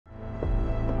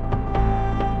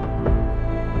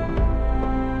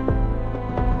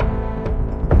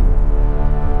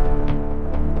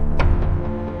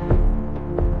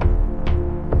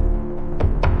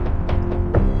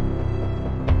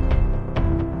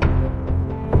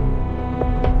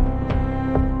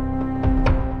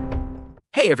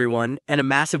Hey everyone, and a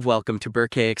massive welcome to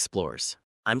Berkay Explores.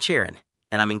 I'm Charon,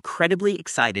 and I'm incredibly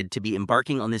excited to be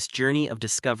embarking on this journey of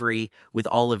discovery with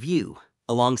all of you,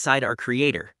 alongside our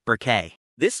creator, Berkay.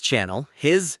 This channel,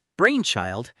 his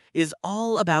brainchild, is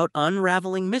all about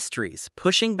unraveling mysteries,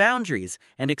 pushing boundaries,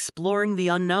 and exploring the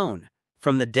unknown,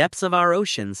 from the depths of our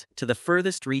oceans to the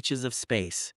furthest reaches of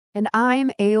space. And I'm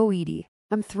Aoede.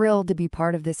 I'm thrilled to be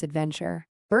part of this adventure.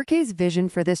 Berkay's vision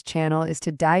for this channel is to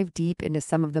dive deep into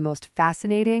some of the most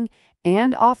fascinating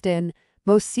and often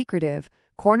most secretive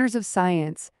corners of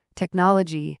science,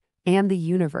 technology, and the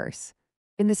universe.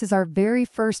 And this is our very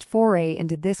first foray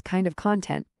into this kind of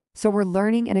content, so we're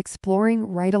learning and exploring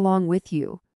right along with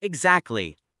you.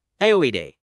 Exactly.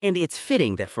 Aoede. And it's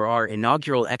fitting that for our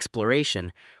inaugural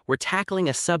exploration, we're tackling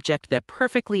a subject that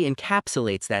perfectly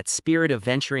encapsulates that spirit of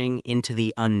venturing into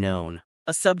the unknown.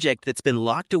 A subject that's been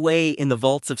locked away in the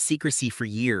vaults of secrecy for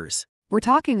years. We're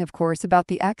talking, of course, about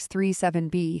the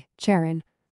X-37B, Charon.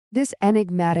 This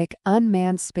enigmatic,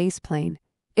 unmanned spaceplane.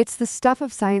 It's the stuff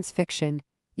of science fiction,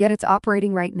 yet it's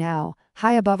operating right now,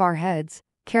 high above our heads,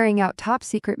 carrying out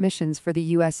top-secret missions for the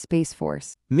U.S. Space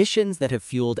Force. Missions that have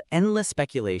fueled endless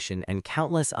speculation and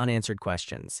countless unanswered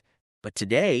questions. But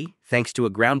today, thanks to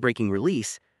a groundbreaking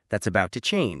release, that's about to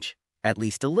change, at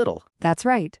least a little. That's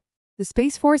right. The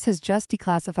Space Force has just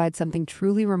declassified something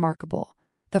truly remarkable,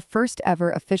 the first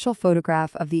ever official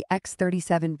photograph of the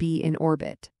X-37B in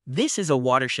orbit. This is a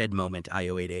watershed moment,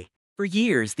 Aoede. For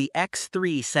years, the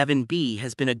X-37B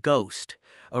has been a ghost,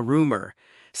 a rumor,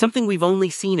 something we've only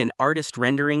seen in artist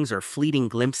renderings or fleeting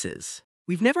glimpses.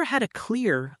 We've never had a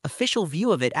clear, official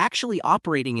view of it actually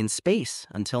operating in space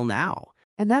until now.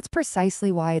 And that's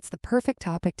precisely why it's the perfect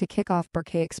topic to kick off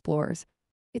Berkay Explores.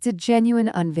 It's a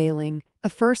genuine unveiling, a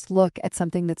first look at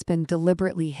something that's been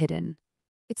deliberately hidden.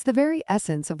 It's the very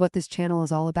essence of what this channel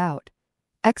is all about: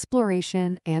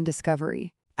 exploration and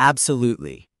discovery.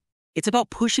 Absolutely. It's about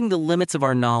pushing the limits of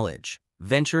our knowledge,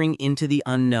 venturing into the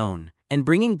unknown, and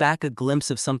bringing back a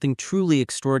glimpse of something truly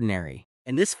extraordinary.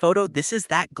 And this photo, this is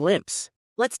that glimpse.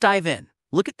 Let's dive in.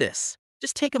 Look at this.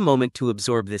 Just take a moment to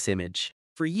absorb this image.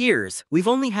 For years, we've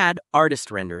only had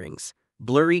artist renderings,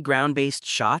 blurry ground-based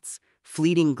shots,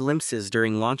 fleeting glimpses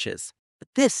during launches. But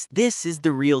this is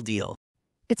the real deal.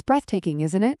 It's breathtaking,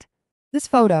 isn't it? This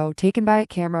photo, taken by a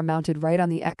camera mounted right on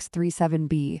the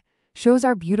X-37B, shows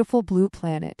our beautiful blue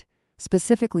planet,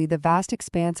 specifically the vast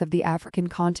expanse of the African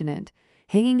continent,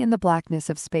 hanging in the blackness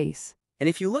of space. And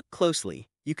if you look closely,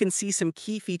 you can see some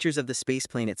key features of the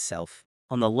spaceplane itself.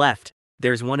 On the left,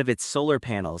 there's one of its solar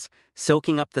panels,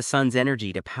 soaking up the sun's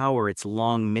energy to power its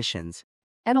long missions.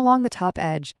 And along the top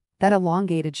edge, that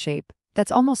elongated shape,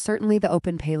 that's almost certainly the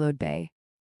open payload bay.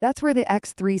 That's where the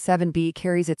X-37B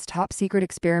carries its top-secret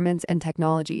experiments and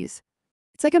technologies.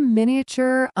 It's like a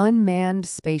miniature, unmanned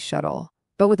space shuttle,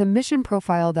 but with a mission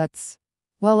profile that's,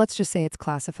 well, let's just say it's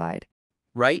classified.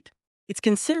 Right? It's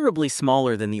considerably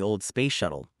smaller than the old space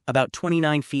shuttle, about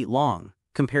 29 feet long,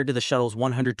 compared to the shuttle's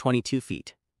 122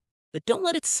 feet. But don't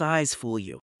let its size fool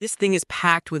you. This thing is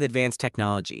packed with advanced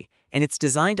technology, and it's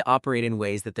designed to operate in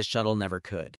ways that the shuttle never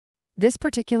could. This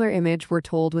particular image, we're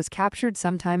told, was captured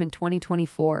sometime in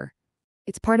 2024.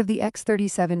 It's part of the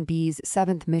X-37B's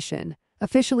 7th mission,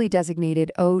 officially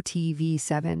designated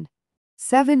OTV-7.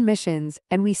 7 missions,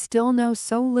 and we still know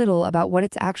so little about what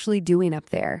it's actually doing up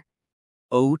there.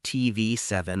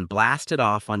 OTV-7 blasted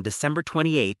off on December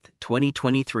 28,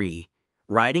 2023,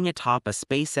 riding atop a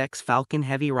SpaceX Falcon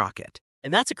Heavy rocket.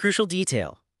 And that's a crucial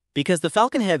detail, because the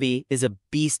Falcon Heavy is a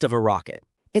beast of a rocket.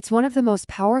 It's one of the most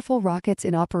powerful rockets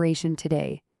in operation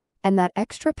today, and that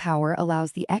extra power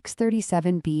allows the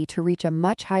X-37B to reach a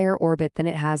much higher orbit than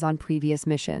it has on previous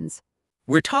missions.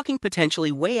 We're talking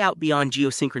potentially way out beyond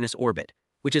geosynchronous orbit,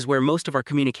 which is where most of our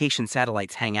communication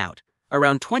satellites hang out,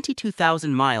 around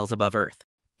 22,000 miles above Earth.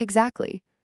 Exactly.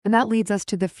 And that leads us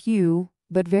to the few,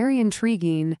 but very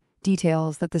intriguing,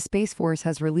 details that the Space Force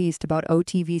has released about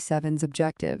OTV-7's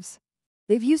objectives.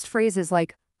 They've used phrases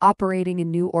like operating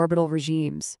in new orbital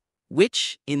regimes,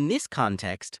 which, in this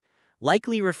context,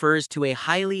 likely refers to a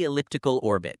highly elliptical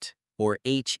orbit, or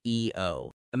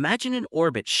HEO. Imagine an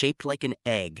orbit shaped like an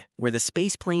egg, where the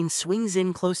spaceplane swings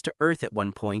in close to Earth at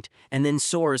one point and then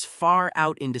soars far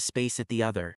out into space at the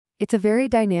other. It's a very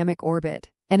dynamic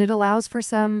orbit, and it allows for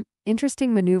some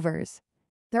interesting maneuvers.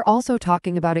 They're also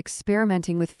talking about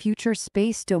experimenting with future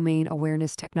space domain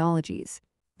awareness technologies.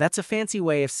 That's a fancy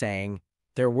way of saying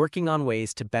they're working on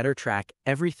ways to better track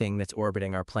everything that's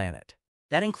orbiting our planet.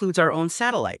 That includes our own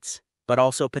satellites, but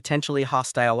also potentially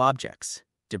hostile objects,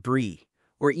 debris,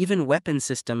 or even weapon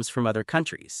systems from other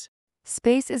countries.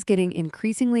 Space is getting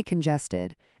increasingly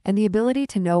congested, and the ability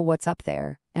to know what's up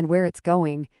there and where it's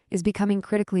going is becoming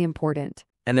critically important.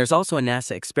 And there's also a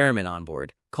NASA experiment on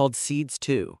board called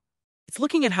SEEDS-2. It's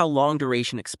looking at how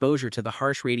long-duration exposure to the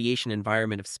harsh radiation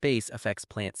environment of space affects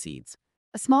plant seeds.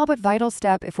 A small but vital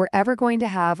step if we're ever going to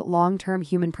have long-term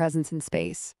human presence in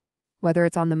space, whether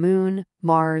it's on the moon,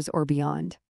 Mars, or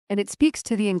beyond. And it speaks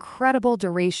to the incredible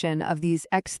duration of these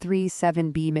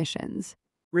X-37B missions.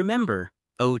 Remember,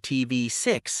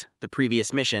 OTV-6, the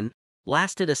previous mission,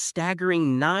 lasted a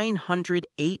staggering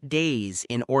 908 days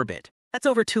in orbit. That's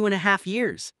over 2.5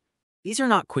 years. These are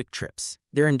not quick trips.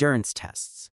 They're endurance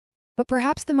tests. But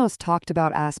perhaps the most talked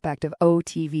about aspect of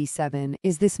OTV-7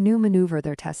 is this new maneuver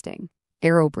they're testing,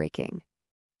 aerobraking.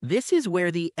 This is where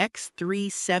the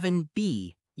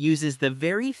X-37B uses the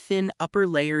very thin upper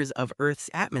layers of Earth's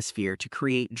atmosphere to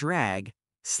create drag,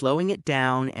 slowing it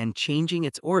down and changing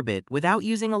its orbit without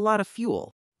using a lot of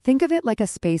fuel. Think of it like a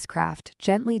spacecraft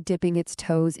gently dipping its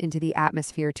toes into the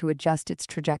atmosphere to adjust its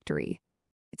trajectory.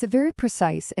 It's a very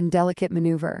precise and delicate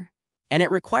maneuver. And it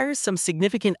requires some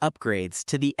significant upgrades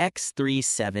to the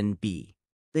X-37B.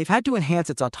 They've had to enhance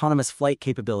its autonomous flight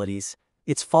capabilities,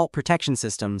 its fault protection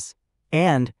systems,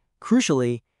 and,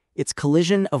 crucially, its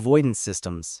collision avoidance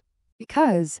systems.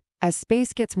 Because, as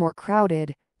space gets more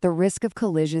crowded, the risk of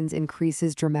collisions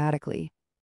increases dramatically.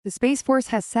 The Space Force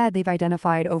has said they've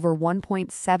identified over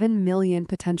 1.7 million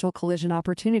potential collision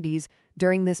opportunities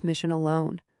during this mission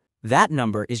alone. That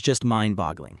number is just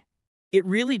mind-boggling. It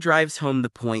really drives home the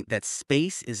point that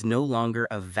space is no longer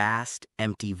a vast,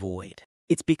 empty void.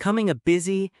 It's becoming a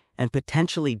busy and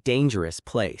potentially dangerous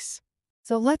place.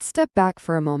 So let's step back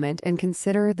for a moment and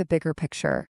consider the bigger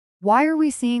picture. Why are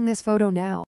we seeing this photo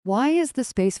now? Why is the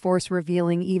Space Force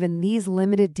revealing even these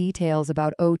limited details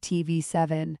about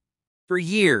OTV-7? For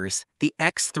years, the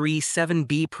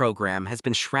X-37B program has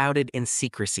been shrouded in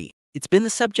secrecy. It's been the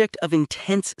subject of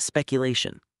intense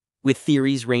speculation, with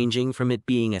theories ranging from it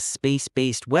being a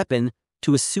space-based weapon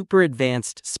to a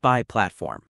super-advanced spy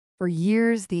platform. For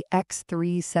years, the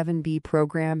X-37B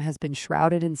program has been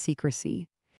shrouded in secrecy.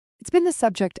 It's been the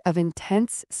subject of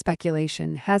intense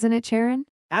speculation, hasn't it, Sharon?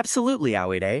 Absolutely,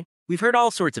 Awede. We've heard all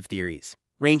sorts of theories,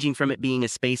 ranging from it being a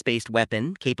space-based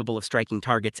weapon capable of striking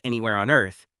targets anywhere on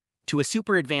Earth, to a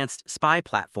super-advanced spy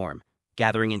platform,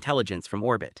 gathering intelligence from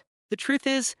orbit. The truth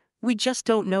is, we just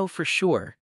don't know for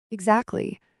sure.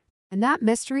 Exactly. And that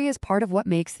mystery is part of what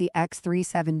makes the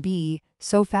X-37B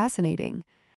so fascinating.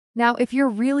 Now, if you're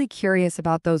really curious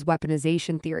about those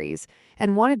weaponization theories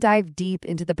and want to dive deep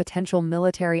into the potential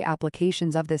military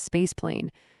applications of this spaceplane,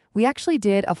 we actually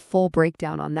did a full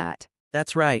breakdown on that.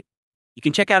 That's right. You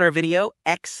can check out our video,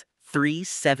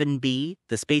 X-37B,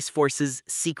 the Space Force's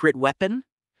secret weapon.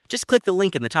 Just click the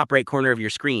link in the top right corner of your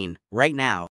screen right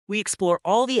now. We explore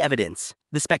all the evidence,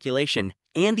 the speculation,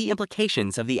 and the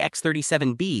implications of the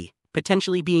X-37B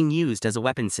potentially being used as a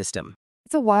weapon system.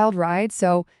 It's a wild ride,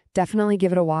 so definitely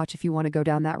give it a watch if you want to go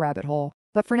down that rabbit hole.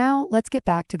 But for now, let's get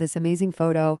back to this amazing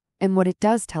photo and what it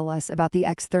does tell us about the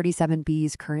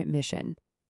X-37B's current mission.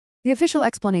 The official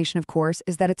explanation, of course,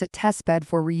 is that it's a testbed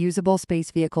for reusable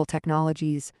space vehicle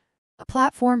technologies, a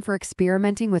platform for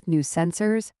experimenting with new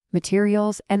sensors,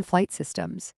 materials, and flight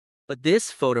systems. But this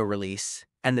photo release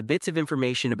and the bits of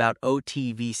information about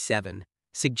OTV-7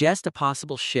 suggest a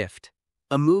possible shift,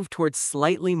 a move towards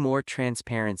slightly more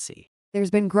transparency.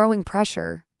 There's been growing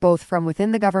pressure, both from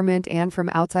within the government and from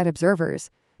outside observers,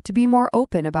 to be more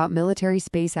open about military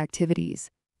space activities.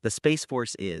 The Space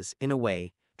Force is, in a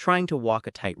way, trying to walk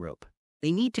a tightrope.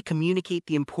 They need to communicate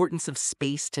the importance of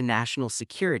space to national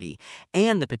security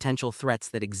and the potential threats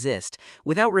that exist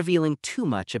without revealing too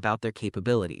much about their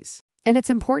capabilities. And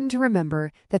it's important to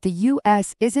remember that the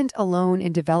U.S. isn't alone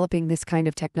in developing this kind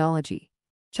of technology.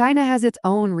 China has its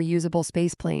own reusable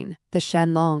spaceplane, the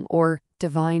Shenlong, or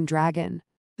Divine Dragon.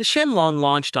 The Shenlong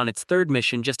launched on its third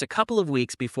mission just a couple of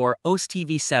weeks before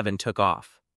OTV-7 took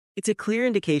off. It's a clear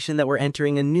indication that we're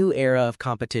entering a new era of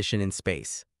competition in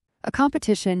space. A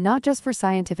competition not just for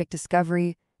scientific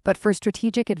discovery, but for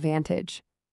strategic advantage.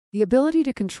 The ability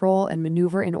to control and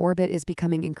maneuver in orbit is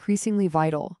becoming increasingly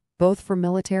vital, both for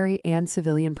military and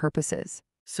civilian purposes.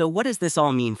 So what does this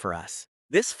all mean for us?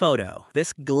 This photo,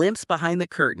 this glimpse behind the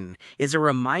curtain, is a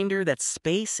reminder that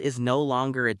space is no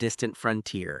longer a distant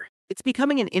frontier. It's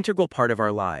becoming an integral part of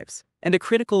our lives, and a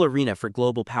critical arena for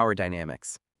global power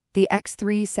dynamics. The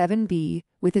X-37B,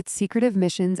 with its secretive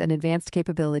missions and advanced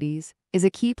capabilities, is a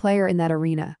key player in that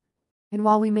arena. And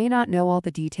while we may not know all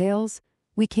the details,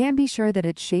 we can be sure that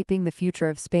it's shaping the future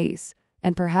of space,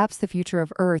 and perhaps the future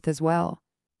of Earth as well.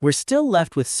 We're still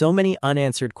left with so many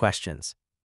unanswered questions.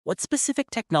 What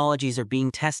specific technologies are being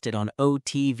tested on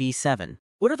OTV-7?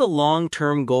 What are the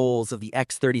long-term goals of the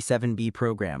X-37B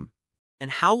program?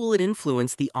 And how will it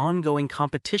influence the ongoing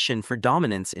competition for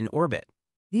dominance in orbit?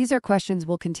 These are questions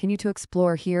we'll continue to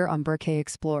explore here on Berkay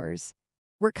Explores.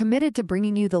 We're committed to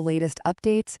bringing you the latest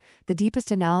updates, the deepest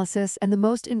analysis, and the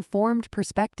most informed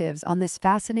perspectives on this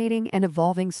fascinating and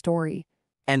evolving story.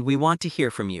 And we want to hear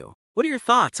from you. What are your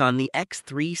thoughts on the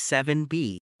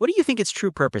X-37B? What do you think its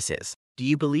true purpose is? Do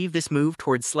you believe this move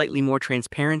towards slightly more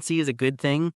transparency is a good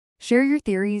thing? Share your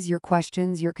theories, your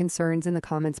questions, your concerns in the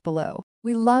comments below.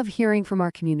 We love hearing from our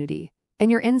community,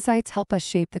 and your insights help us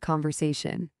shape the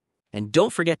conversation. And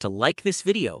don't forget to like this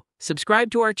video, subscribe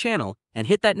to our channel, and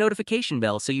hit that notification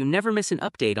bell so you never miss an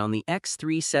update on the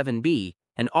X-37B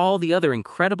and all the other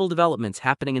incredible developments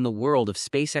happening in the world of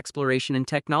space exploration and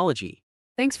technology.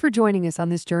 Thanks for joining us on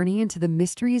this journey into the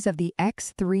mysteries of the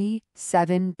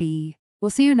X-37B.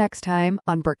 We'll see you next time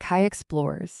on Berkay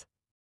Explores.